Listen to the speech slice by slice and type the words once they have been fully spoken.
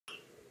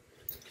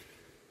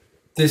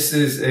This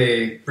is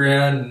a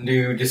brand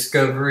new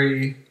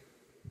discovery.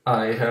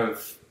 I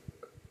have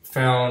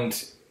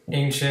found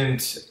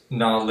ancient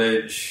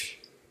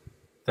knowledge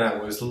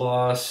that was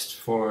lost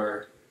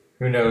for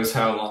who knows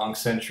how long,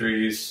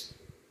 centuries,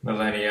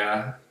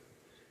 millennia.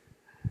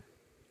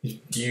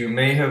 You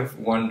may have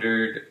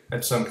wondered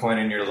at some point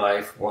in your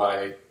life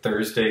why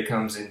Thursday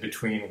comes in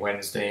between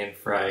Wednesday and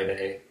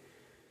Friday.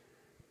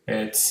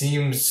 It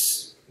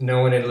seems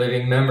no one in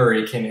living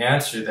memory can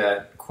answer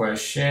that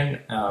question,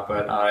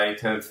 but I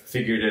have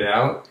figured it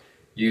out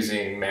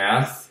using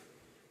math.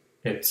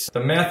 The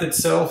math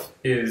itself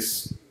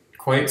is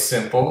quite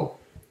simple.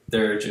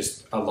 There are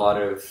just a lot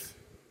of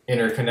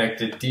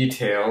interconnected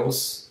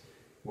details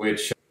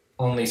which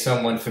only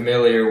someone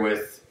familiar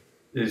with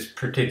this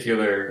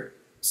particular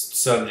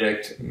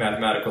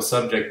mathematical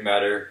subject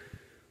matter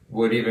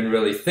would even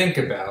really think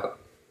about.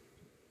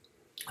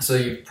 So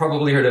you've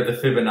probably heard of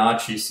the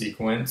Fibonacci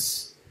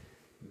sequence.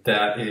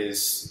 That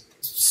is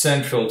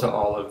central to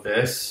all of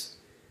this.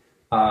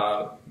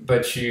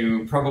 But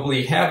you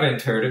probably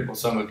haven't heard it, well,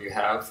 some of you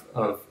have,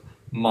 of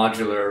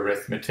modular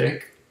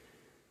arithmetic.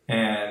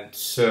 And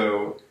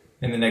so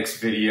in the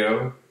next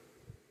video,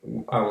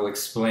 I will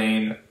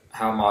explain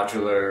how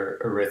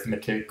modular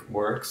arithmetic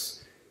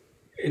works.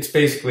 It's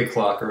basically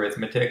clock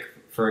arithmetic.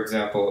 For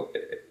example,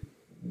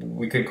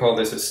 we could call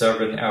this a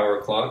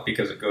 7-hour clock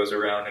because it goes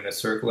around in a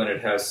circle and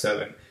it has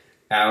 7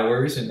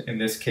 hours. In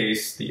this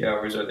case, the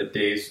hours are the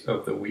days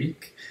of the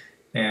week.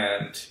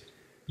 And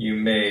you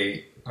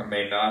may or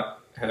may not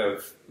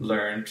have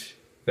learned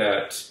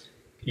that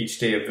each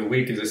day of the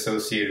week is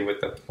associated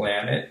with a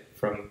planet,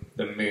 from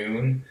the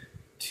moon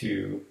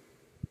to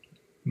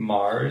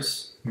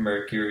Mars,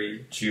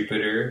 Mercury,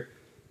 Jupiter,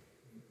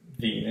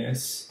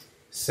 Venus,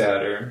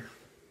 Saturn,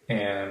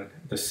 and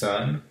the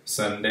Sun,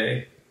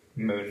 Sunday,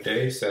 Moon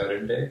Day,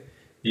 Saturn Day.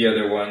 The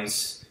other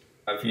ones,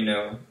 if you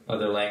know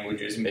other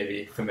languages, may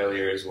be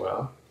familiar as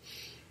well.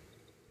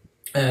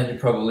 And you're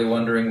probably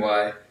wondering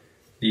why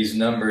these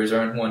numbers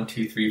aren't 1,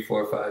 2, 3,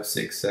 4, 5,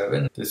 6,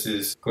 7. This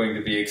is going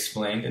to be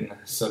explained in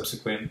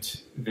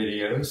subsequent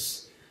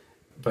videos.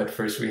 But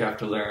first we have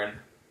to learn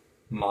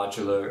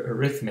modular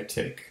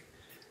arithmetic.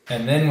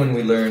 And then when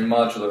we learn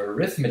modular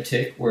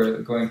arithmetic, we're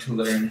going to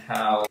learn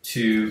how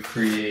to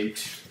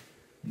create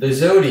the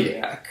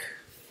zodiac.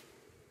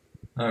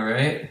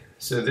 Alright,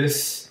 so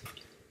this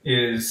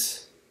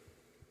is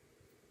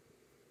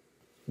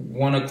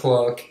 1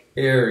 o'clock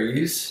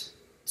Aries.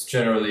 It's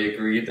generally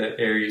agreed that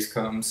Aries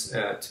comes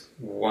at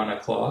 1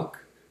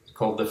 o'clock. It's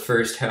called the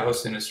first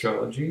house in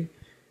astrology,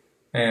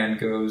 and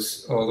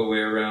goes all the way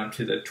around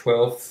to the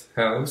 12th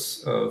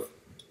house of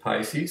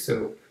Pisces.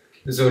 So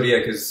the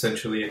zodiac is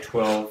essentially a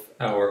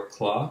 12-hour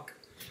clock,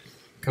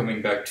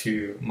 coming back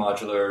to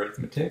modular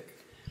arithmetic.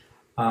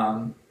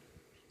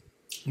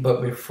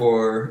 But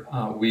before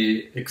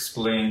we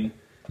explain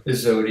the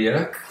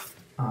zodiac,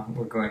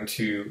 we're going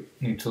to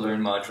need to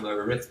learn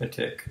modular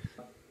arithmetic.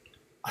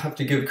 I have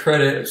to give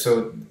credit,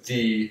 so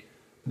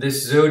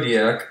this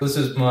zodiac, this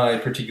is my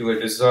particular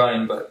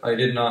design, but I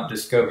did not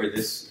discover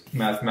this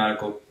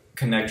mathematical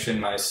connection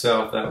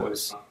myself. That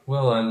was,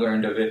 well, I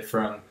learned of it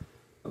from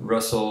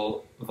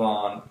Russell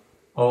von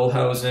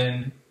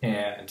Ohlhausen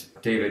and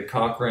David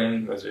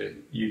Cochrane, who has a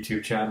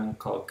YouTube channel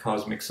called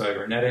Cosmic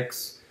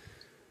Cybernetics.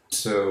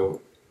 So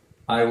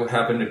I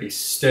happen to be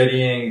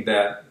studying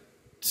that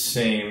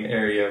same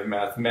area of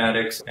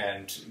mathematics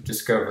and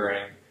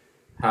discovering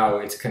how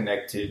it's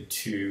connected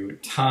to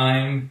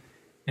time,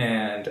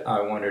 and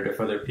I wondered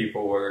if other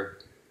people were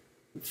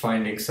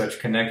finding such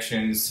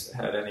connections,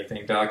 had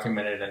anything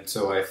documented, and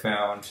so I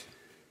found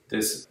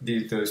those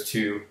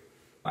two.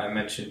 I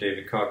mentioned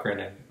David Cochrane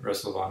and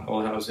Russell von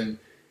Ohlhausen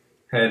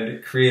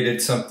had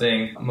created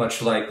something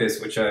much like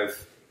this, which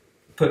I've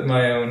put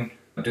my own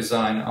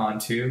design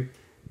onto,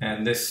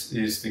 and this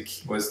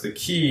was the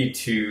key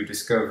to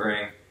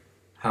discovering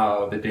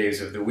how the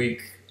days of the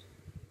week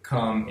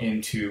come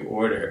into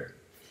order.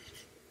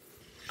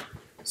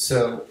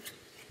 So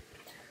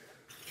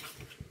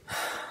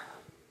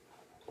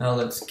now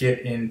let's get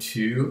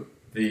into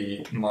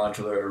the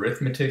modular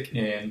arithmetic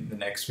in the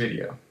next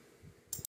video.